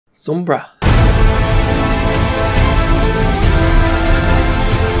Sombra.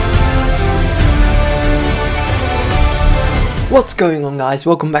 What's going on, guys?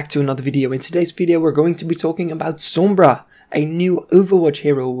 Welcome back to another video. In today's video we're going to be talking about Sombra, a new Overwatch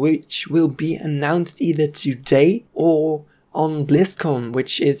hero which will be announced either today or on BlizzCon,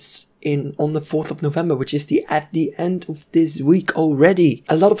 which is on the 4th of November, which is at the end of this week already.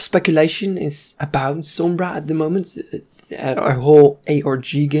 A lot of speculation is about Sombra at the moment. Our whole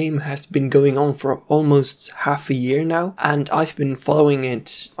ARG game has been going on for almost half a year now, and I've been following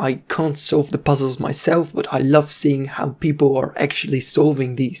it. I can't solve the puzzles myself, but I love seeing how people are actually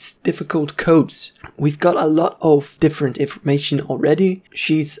solving these difficult codes. We've got a lot of different information already.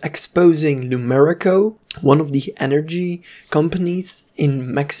 She's exposing Lumerico, one of the energy companies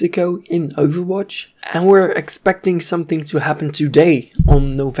in Mexico in Overwatch, and we're expecting something to happen today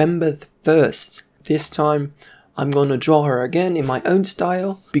on November 1st. This time I'm gonna draw her again in my own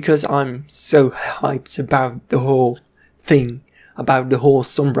style because I'm so hyped about the whole thing, about the whole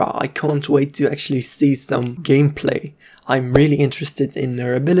Sombra. I can't wait to actually see some gameplay. I'm really interested in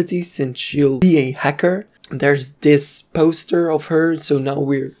her abilities since she'll be a hacker. There's this poster of her, so now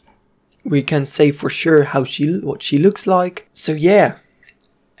we can say for sure what she looks like. So yeah,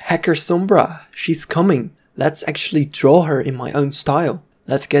 hacker Sombra, she's coming. Let's actually draw her in my own style.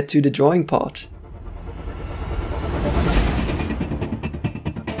 Let's get to the drawing part.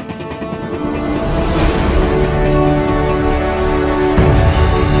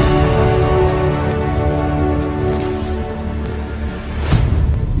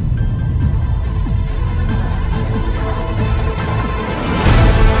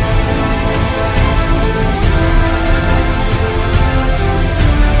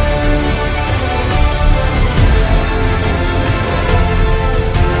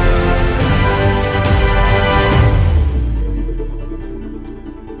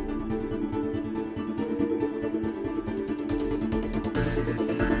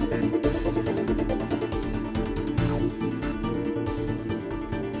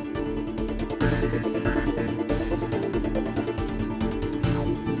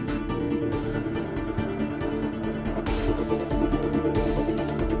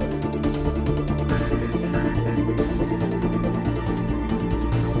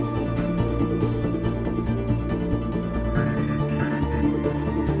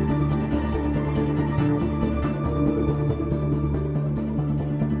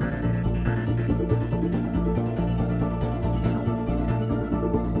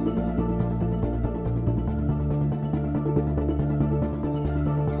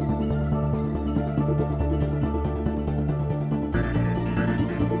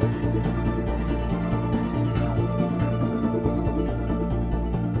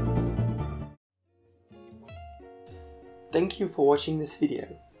 Thank you for watching this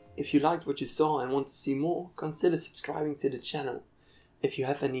video. If you liked what you saw and want to see more, consider subscribing to the channel. If you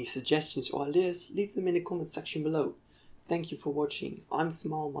have any suggestions or ideas, leave them in the comment section below. Thank you for watching. I'm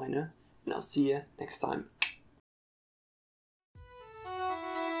Smileminer, and I'll see you next time.